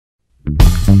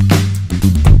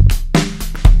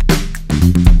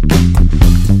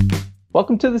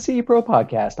Welcome to the CE Pro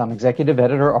podcast. I'm Executive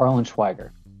Editor Arlen Schweiger.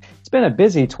 It's been a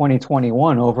busy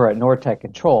 2021 over at Nortech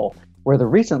Control, where the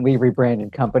recently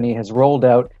rebranded company has rolled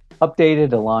out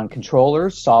updated Elan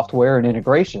controllers, software, and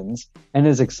integrations, and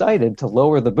is excited to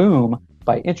lower the boom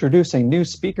by introducing new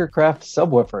Speakercraft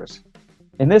subwoofers.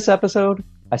 In this episode,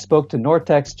 I spoke to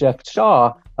Nortech's Jeff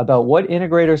Shaw about what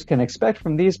integrators can expect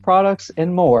from these products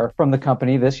and more from the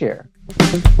company this year.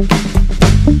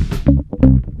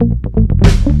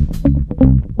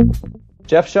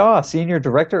 Jeff Shaw, Senior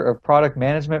Director of Product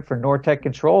Management for Nortech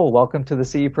Control. Welcome to the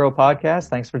CE Pro podcast.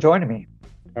 Thanks for joining me.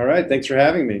 All right. Thanks for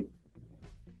having me.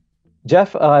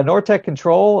 Jeff, Nortech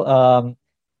Control,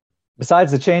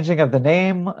 besides the changing of the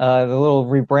name, the little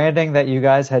rebranding that you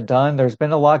guys had done, there's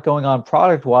been a lot going on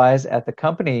product-wise at the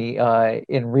company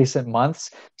in recent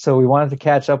months. So we wanted to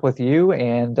catch up with you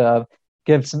and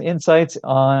give some insights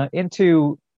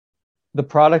into the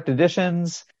product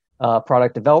additions,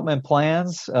 product development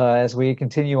plans as we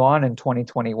continue on in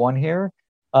 2021 here.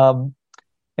 And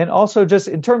also just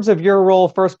in terms of your role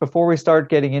first, before we start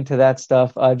getting into that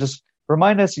stuff, just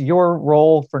remind us your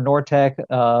role for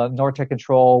Nortech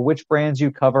Control, which brands you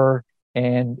cover,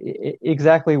 and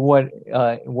exactly what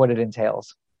it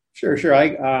entails. Sure.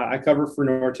 I cover for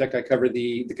Nortech. I cover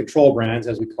the control brands,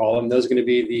 as we call them. Those are going to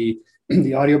be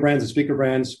the audio brands, the speaker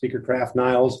brands, Speakercraft,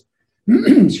 Niles,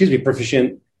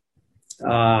 Proficient,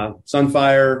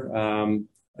 Sunfire,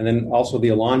 and then also the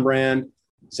Elan brand,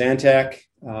 Xantec.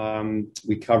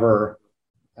 We cover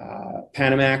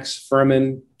Panamax,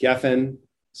 Furman, Geffen.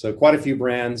 So quite a few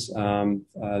brands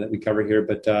that we cover here,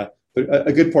 but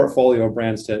a good portfolio of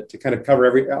brands to kind of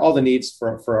cover all the needs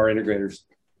for our integrators.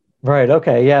 Right.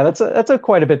 Okay. Yeah, that's a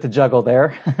quite a bit to juggle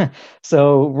there.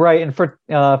 So right, and for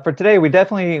today, we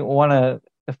definitely want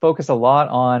to focus a lot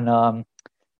on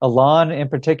Elan in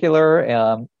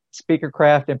particular,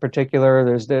 Speakercraft in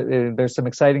particular. There's some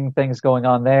exciting things going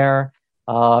on there,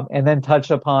 and then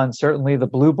touch upon certainly the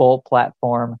Blue Bolt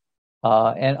platform.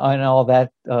 And all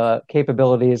that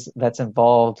capabilities that's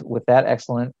involved with that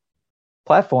excellent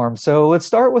platform. So let's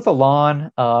start with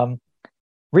Elan.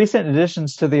 Recent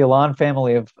additions to the Elan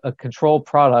family of control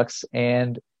products,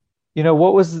 and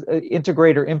what was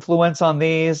integrator influence on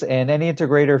these, and any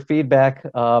integrator feedback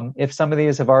if some of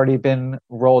these have already been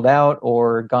rolled out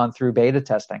or gone through beta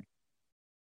testing.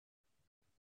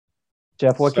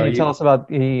 Jeff, what can you tell us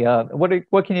about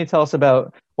what can you tell us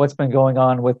about what's been going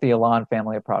on with the Elan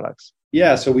family of products?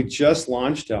 Yeah, so we just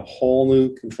launched a whole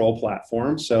new control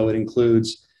platform. So it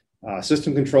includes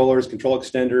system controllers, control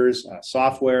extenders,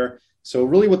 software. So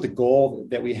really what the goal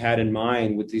that we had in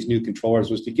mind with these new controllers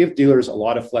was to give dealers a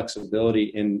lot of flexibility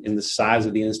in the size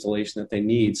of the installation that they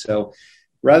need. So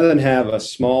rather than have a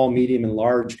small, medium, and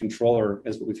large controller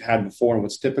as what we've had before and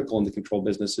what's typical in the control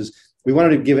business is we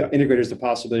wanted to give integrators the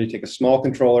possibility to take a small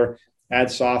controller, add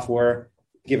software,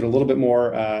 give it a little bit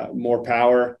more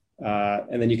power,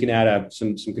 and then you can add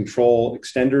some control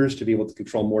extenders to be able to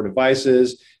control more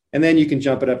devices. And then you can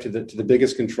jump it up to the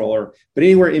biggest controller. But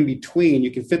anywhere in between,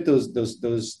 you can fit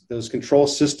those control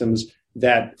systems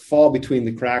that fall between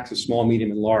the cracks of small,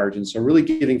 medium, and large. And so really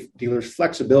giving dealers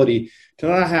flexibility to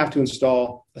not have to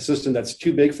install a system that's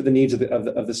too big for the needs of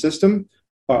the system,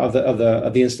 or of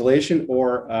the installation,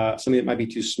 or something that might be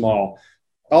too small.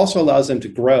 Also allows them to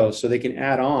grow so they can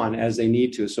add on as they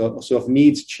need to. So if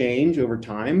needs change over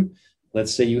time,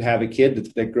 let's say you have a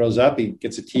kid that grows up, he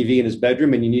gets a TV in his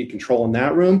bedroom and you need control in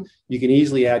that room, you can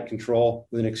easily add control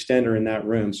with an extender in that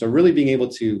room. So really being able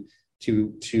to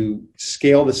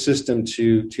scale the system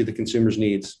to the consumer's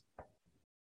needs.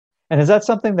 And is that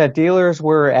something that dealers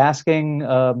were asking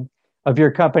of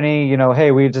your company?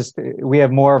 Hey, we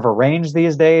have more of a range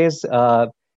these days,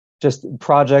 just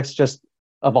projects just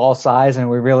of all size, and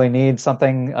we really need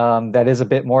something that is a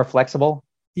bit more flexible?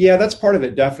 Yeah, that's part of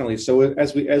it, definitely. So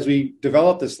as we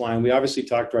develop this line, we obviously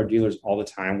talk to our dealers all the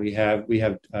time. We have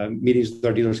meetings with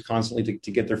our dealers constantly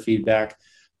to get their feedback.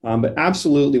 But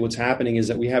absolutely, what's happening is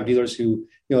that we have dealers who,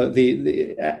 as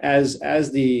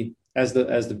the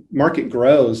market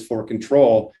grows for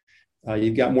control,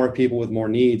 you've got more people with more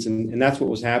needs, and that's what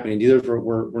was happening. Dealers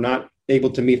were not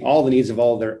able to meet all the needs of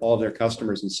all of their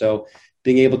customers, and so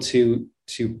being able to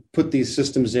put these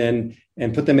systems in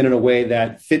and put them in a way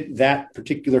that fit that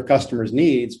particular customer's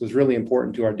needs was really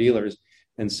important to our dealers.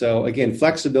 And so again,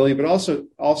 flexibility, but also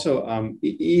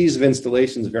ease of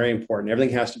installation is very important.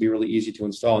 Everything has to be really easy to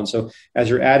install. And so as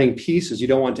you're adding pieces, you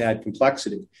don't want to add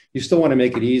complexity. You still want to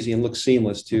make it easy and look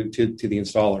seamless to the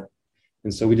installer.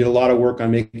 And so we did a lot of work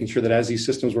on making sure that as these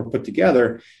systems were put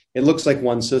together, it looks like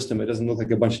one system. It doesn't look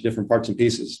like a bunch of different parts and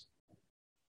pieces.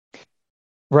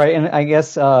 Right, and I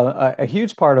guess a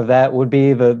huge part of that would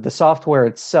be the software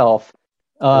itself.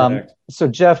 Correct. So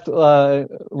Jeff,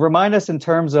 remind us in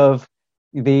terms of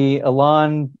the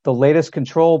Elan, the latest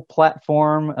control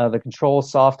platform, the control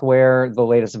software, the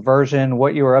latest version,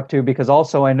 what you were up to, because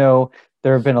also I know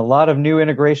there have been a lot of new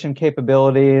integration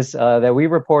capabilities that we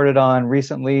reported on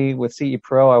recently with CE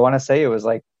Pro. I want to say it was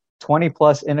like 20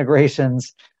 plus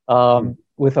integrations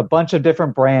with a bunch of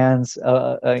different brands,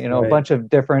 a Right. bunch of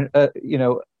different,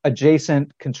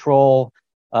 adjacent control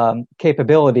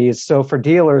capabilities. So for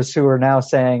dealers who are now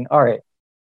saying, all right,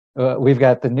 we've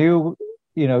got the new,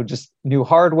 just new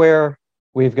hardware.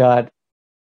 We've got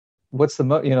what's the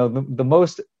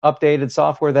most updated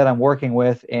software that I'm working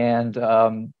with, and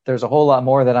there's a whole lot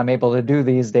more that I'm able to do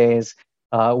these days.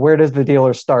 Where does the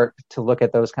dealer start to look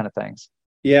at those kind of things?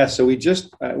 Yeah, so we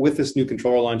just with this new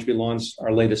controller launch, we launched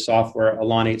our latest software,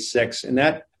 Elan 8.6, and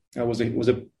that was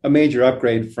a major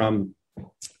upgrade from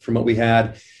what we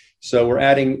had. So we're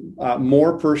adding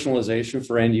more personalization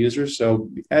for end users. So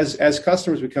as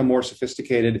customers become more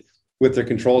sophisticated with their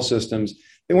control systems,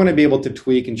 they want to be able to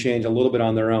tweak and change a little bit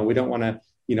on their own. We don't want to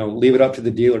leave it up to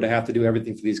the dealer to have to do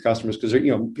everything for these customers, because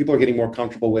people are getting more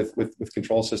comfortable with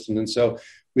control systems. And so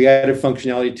we added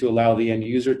functionality to allow the end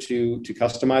user to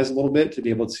customize a little bit, to be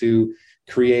able to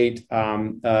create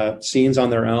scenes on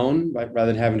their own, right,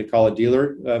 rather than having to call a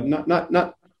dealer.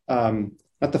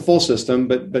 Not the full system,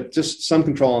 but just some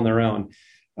control on their own.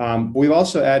 We've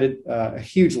also added a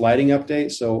huge lighting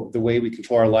update. So the way we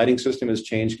control our lighting system has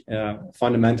changed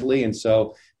fundamentally, and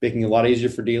so making it a lot easier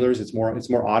for dealers. It's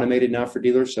more automated now for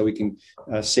dealers, so we can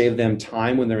save them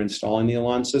time when they're installing the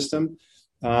Elan system.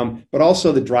 But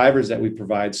also the drivers that we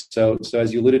provide. So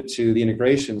as you alluded to, the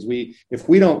integrations. If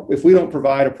we don't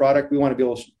provide a product, we want to be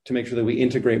able to make sure that we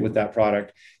integrate with that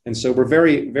product. And so we're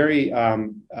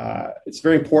it's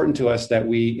very important to us that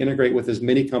we integrate with as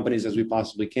many companies as we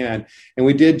possibly can. And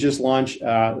we did just launch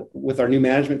with our new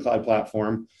management cloud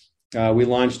platform. We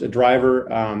launched a driver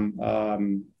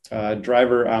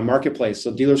marketplace,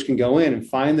 so dealers can go in and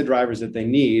find the drivers that they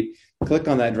need, click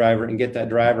on that driver and get that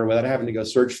driver without having to go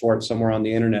search for it somewhere on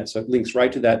the internet. So it links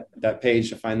right to that page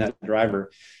to find that driver.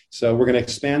 So we're going to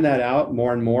expand that out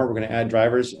more and more. We're going to add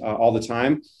drivers all the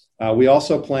time. We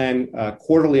also plan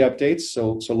quarterly updates,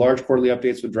 so large quarterly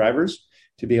updates with drivers,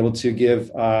 to be able to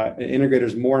give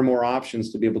integrators more and more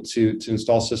options to be able to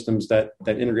install systems that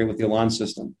integrate with the Elan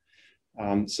system.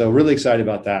 So really excited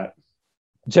about that.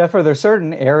 Jeff, are there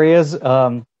certain areas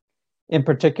in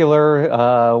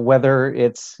particular, whether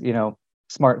it's,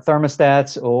 smart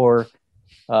thermostats or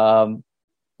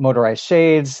motorized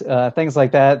shades, things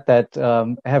like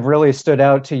that, have really stood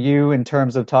out to you in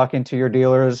terms of talking to your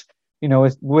dealers,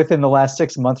 within the last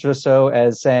 6 months or so,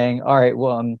 as saying, all right,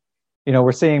 well,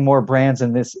 we're seeing more brands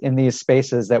in these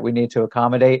spaces that we need to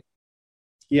accommodate?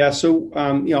 Yeah. So,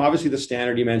 obviously the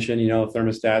standard you mentioned,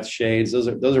 thermostats, shades, those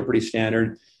are pretty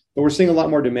standard. But we're seeing a lot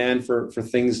more demand for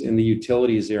things in the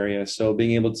utilities area. So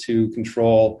being able to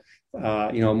control,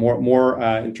 more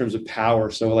in terms of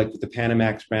power. So like with the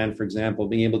Panamax brand, for example,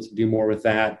 being able to do more with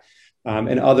that,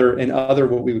 and other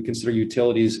what we would consider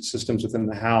utilities systems within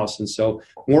the house. And so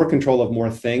more control of more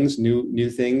things, new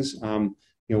things.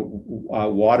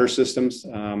 Water systems.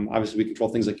 Obviously, we control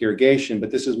things like irrigation, but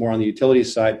this is more on the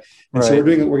utilities side. And so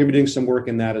we're going to be doing some work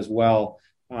in that as well.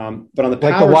 But on the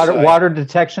power side, water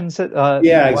detection.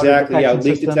 Yeah, exactly. Yeah,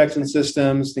 leak detection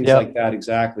systems, things like that.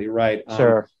 Exactly right.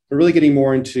 Sure. We're really getting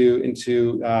more into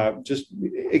just,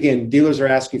 again, dealers are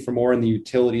asking for more in the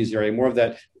utilities area, more of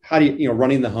that. How do you,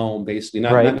 running the home, basically,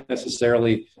 not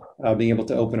necessarily being able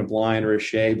to open a blind or a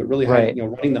shade, but really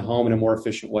running the home in a more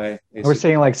efficient way. Basically. We're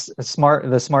seeing like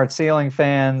the smart ceiling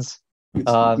fans,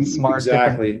 smart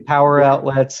exactly. power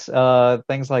outlets,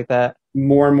 things like that.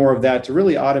 More and more of that to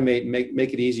really automate and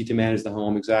make it easy to manage the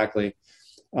home. Exactly.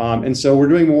 And so we're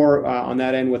doing more on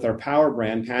that end with our power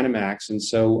brand, Panamax. And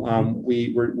so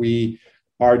we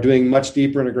are doing much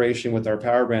deeper integration with our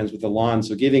power brands with Elan.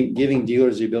 So giving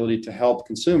dealers the ability to help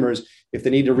consumers. If they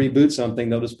need to reboot something,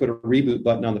 they'll just put a reboot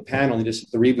button on the panel. You just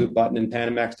hit the reboot button and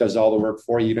Panamax does all the work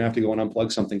for you. You don't have to go and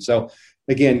unplug something. So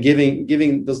again,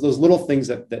 giving those little things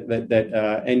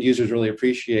that end users really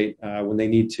appreciate when they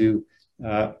need to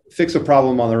fix a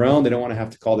problem on their own. They don't want to have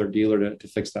to call their dealer to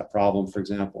fix that problem, for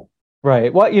example.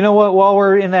 Right. Well, you know what? While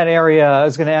we're in that area, I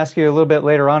was going to ask you a little bit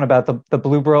later on about the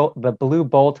Blue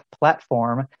Bolt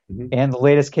platform and the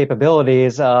latest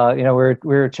capabilities. We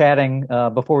were chatting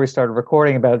before we started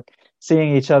recording about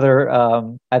seeing each other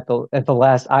at the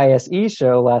last ISE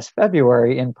show last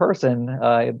February in person.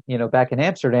 Back in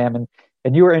Amsterdam,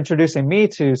 and you were introducing me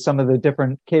to some of the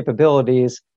different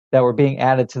capabilities that were being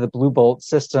added to the Blue Bolt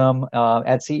system.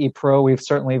 At CE Pro, we've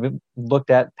certainly looked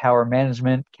at power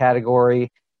management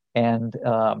category and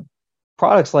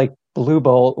products like Blue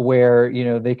Bolt, where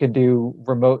they could do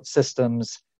remote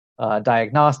systems,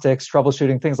 diagnostics,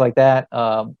 troubleshooting, things like that.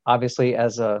 Obviously,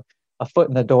 as a foot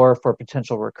in the door for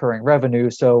potential recurring revenue.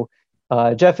 So,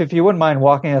 Jeff, if you wouldn't mind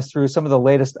walking us through some of the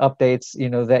latest updates,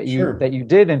 that you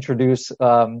did introduce,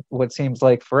 what seems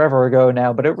like forever ago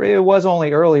now, but it was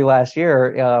only early last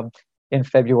year, in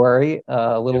February,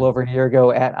 a little over a year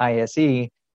ago at ISE,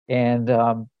 and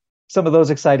some of those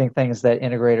exciting things that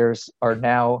integrators are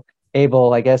now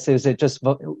able, I guess, is it just,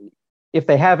 if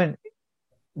they haven't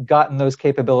gotten those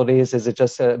capabilities, is it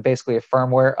just basically a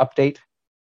firmware update?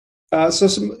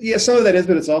 Some of that is,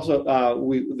 but it's also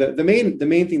the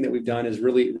main thing that we've done is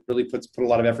really put a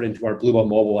lot of effort into our Blue Bolt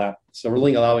mobile app. So we're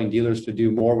really allowing dealers to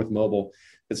do more with mobile.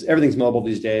 Everything's mobile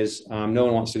these days. No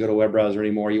one wants to go to a web browser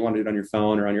anymore. You want to do it on your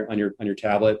phone or on your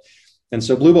tablet. And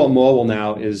so Blue Bolt Mobile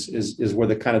now is where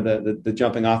the kind of the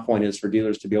jumping off point is for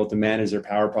dealers to be able to manage their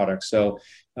power products. So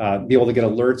be able to get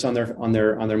alerts on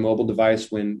their mobile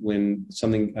device when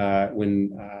something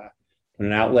when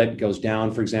an outlet goes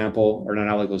down, for example, or not an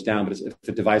outlet goes down, but if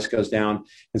the device goes down.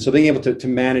 And so being able to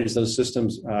manage those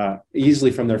systems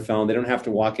easily from their phone, they don't have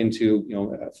to walk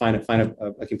into, find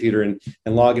a computer and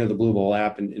log into the Blue Bolt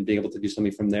app and being able to do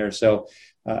something from there. So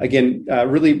again,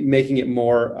 really making it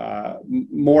more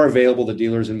available to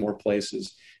dealers in more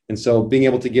places. And so being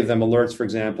able to give them alerts, for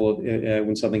example,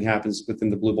 when something happens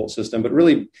within the Blue Bolt system, but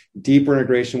really deeper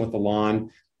integration with the lawn,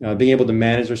 being able to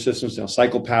manage their systems,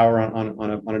 cycle power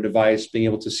on a device, being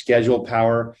able to schedule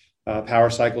power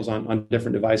cycles on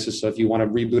different devices. So if you want to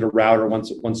reboot a router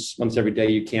once every day,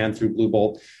 you can through Blue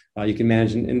Bolt. You can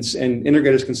manage, and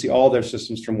integrators can see all their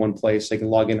systems from one place. They can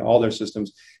log into all their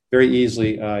systems very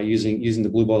easily using the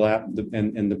Blue Bolt app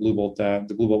and the Blue Bolt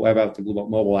web app, the Blue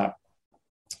Bolt mobile app.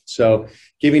 So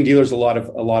giving dealers a lot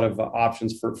of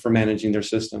options for managing their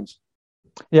systems.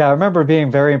 Yeah, I remember being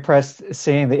very impressed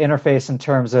seeing the interface in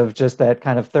terms of just that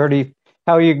kind of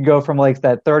how you can go from like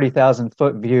that 30,000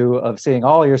 foot view of seeing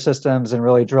all your systems and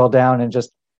really drill down and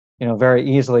just, very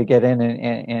easily get in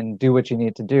and do what you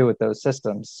need to do with those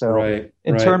systems. So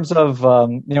in terms of,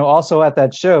 also at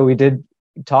that show, we did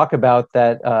talk about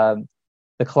that,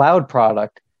 the cloud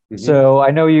product. Mm-hmm. So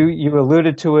I know you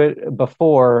alluded to it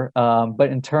before, but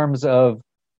in terms of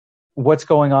what's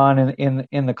going on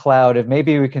in the cloud, if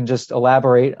maybe we can just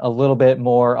elaborate a little bit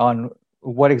more on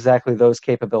what exactly those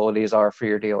capabilities are for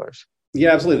your dealers.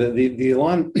 Yeah, absolutely. The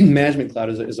Lawn Management Cloud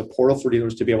is a portal for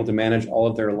dealers to be able to manage all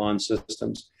of their lawn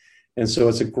systems. And so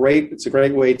it's a great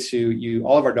way to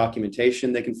all of our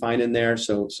documentation they can find in there.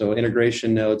 So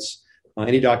integration notes,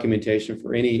 any documentation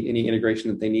for any integration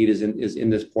that they need is in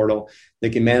this portal. They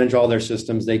can manage all their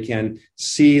systems. They can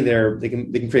see they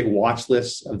can create watch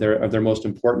lists of their most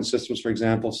important systems, for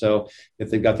example. So if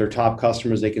they've got their top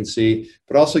customers, they can see,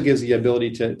 but also gives the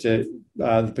ability to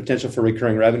the potential for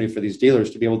recurring revenue for these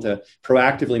dealers to be able to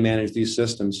proactively manage these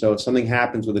systems. So if something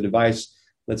happens with a device,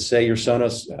 let's say your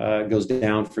Sonos goes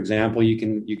down, for example, you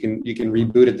can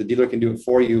reboot it. The dealer can do it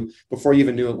for you before you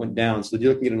even knew it went down. So the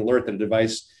dealer can get an alert that a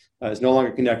device is no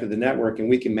longer connected to the network, and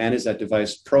we can manage that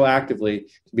device proactively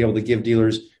to be able to give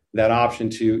dealers that option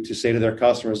to say to their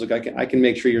customers, look, I can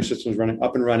make sure your system is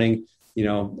up and running,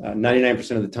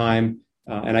 99% of the time,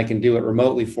 and I can do it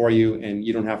remotely for you, and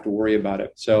you don't have to worry about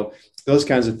it. So those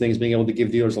kinds of things, being able to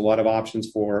give dealers a lot of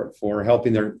options for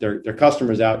helping their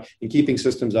customers out and keeping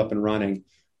systems up and running.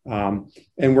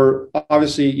 And we're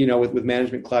obviously, with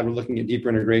Management Cloud, we're looking at deeper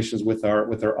integrations with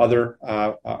our other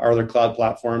cloud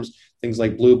platforms, things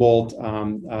like Blue Bolt,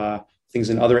 things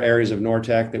in other areas of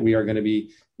Nortec that we are going to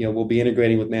be, we'll be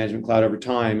integrating with Management Cloud over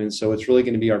time. And so it's really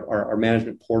going to be our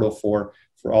management portal for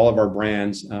all of our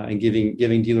brands, and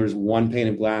giving dealers one pane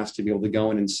of glass to be able to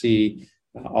go in and see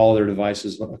all their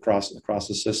devices across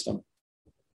the system.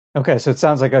 Okay, so it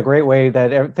sounds like a great way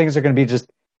that things are going to be just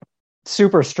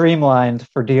super streamlined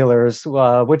for dealers,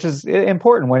 which is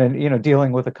important when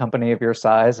dealing with a company of your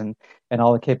size and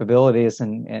all the capabilities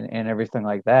and everything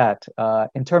like that.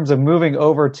 In terms of moving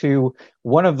over to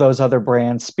one of those other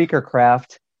brands,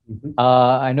 Speakercraft, mm-hmm.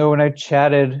 I know when I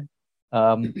chatted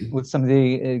with some of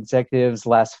the executives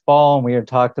last fall, and we had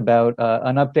talked about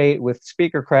an update with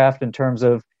Speakercraft in terms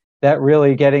of that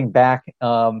really getting back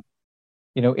into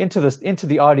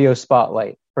the audio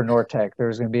spotlight for Nortec.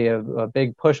 There's going to be a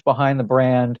big push behind the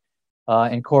brand,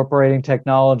 incorporating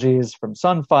technologies from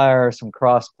Sunfire, some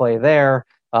cross-play there.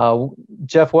 Uh,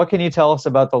 Jeff, what can you tell us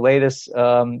about the latest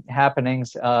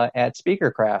happenings at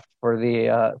Speakercraft for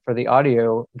the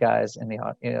audio guys in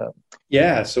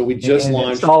Yeah, so we just the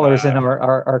launched. installers in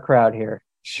our crowd here?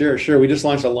 Sure. We just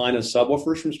launched a line of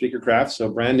subwoofers from Speakercraft, so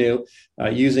brand new,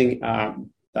 using all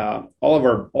of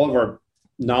our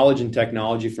knowledge and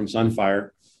technology from Sunfire,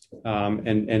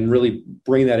 and really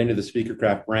bring that into the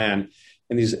Speakercraft brand.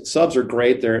 And these subs are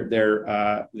great.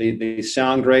 They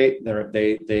sound great. They'll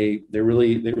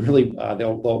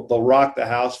rock the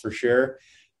house for sure.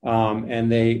 And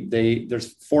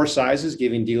there's 4 sizes,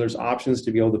 giving dealers options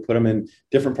to be able to put them in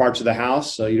different parts of the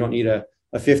house. So you don't need a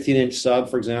 15-inch sub,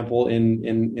 for example, in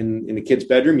the kid's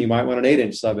bedroom. You might want an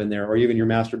 8-inch sub in there, or even your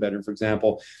master bedroom, for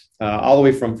example, all the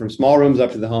way from small rooms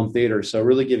up to the home theater. So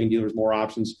really giving dealers more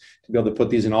options to be able to put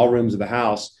these in all rooms of the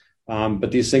house.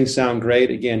 But these things sound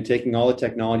great. Again, taking all the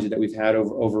technology that we've had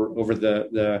over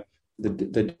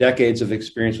the decades of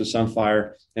experience with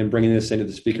Sunfire and bringing this into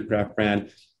the Speakercraft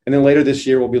brand. And then later this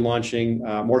year, we'll be launching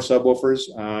more subwoofers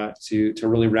to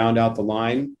really round out the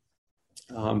line.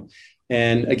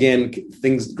 And again,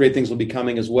 great things will be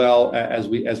coming as well as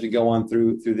we go on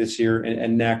through this year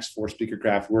and next for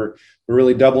Speakercraft. We're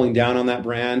really doubling down on that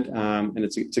brand, and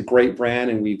it's a great brand,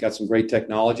 and we've got some great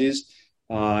technologies.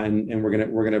 And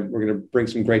we're gonna bring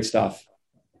some great stuff.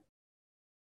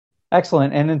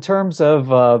 Excellent. And in terms of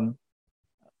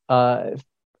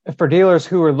for dealers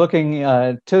who are looking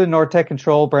to the Nortec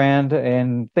Control brand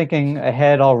and thinking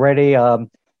ahead already, in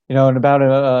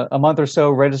about a month or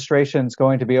so, registration is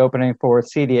going to be opening for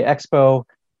CEDIA Expo.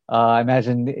 I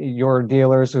imagine your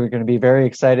dealers are going to be very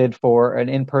excited for an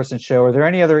in-person show. Are there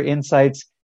any other insights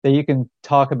that you can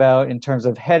talk about in terms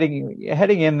of heading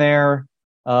in there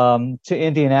to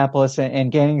Indianapolis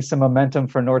and gaining some momentum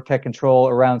for Nortec Control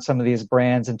around some of these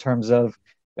brands in terms of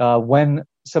when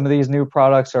some of these new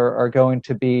products are going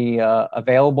to be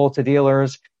available to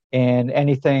dealers, and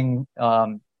anything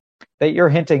that you're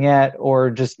hinting at, or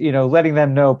just letting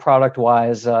them know product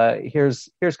wise, here's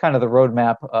kind of the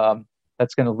roadmap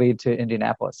that's going to lead to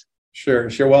Indianapolis. Sure.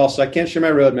 Well, so I can't share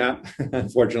my roadmap,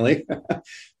 unfortunately,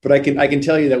 but I can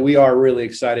tell you that we are really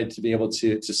excited to be able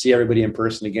to see everybody in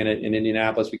person again in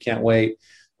Indianapolis. We can't wait.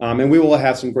 And we will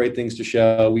have some great things to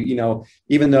show. We,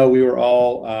 even though we were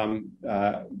all,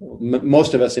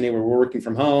 most of us anyway, were working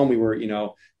from home. We were,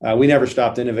 we never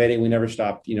stopped innovating. We never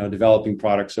stopped, developing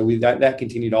products. So that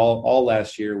continued all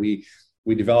last year. We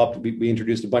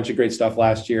introduced a bunch of great stuff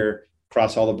last year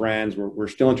across all the brands. We're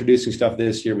still introducing stuff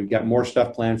this year. We've got more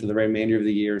stuff planned for the remainder of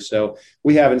the year. So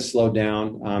we haven't slowed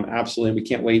down. Absolutely. We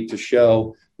can't wait to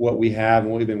show what we have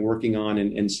and what we've been working on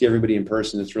and see everybody in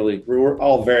person. We're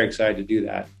all very excited to do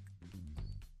that.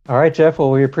 All right, Jeff.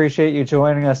 Well, we appreciate you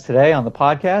joining us today on the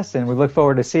podcast, and we look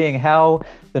forward to seeing how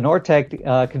the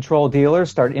Nortec Control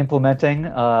dealers start implementing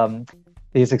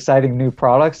these exciting new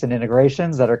products and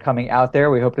integrations that are coming out there.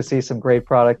 We hope to see some great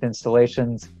product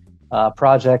installations,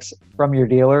 projects from your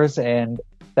dealers. And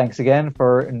thanks again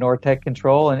for Nortec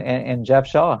Control and Jeff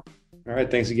Shaw. All right.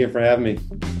 Thanks again for having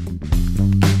me.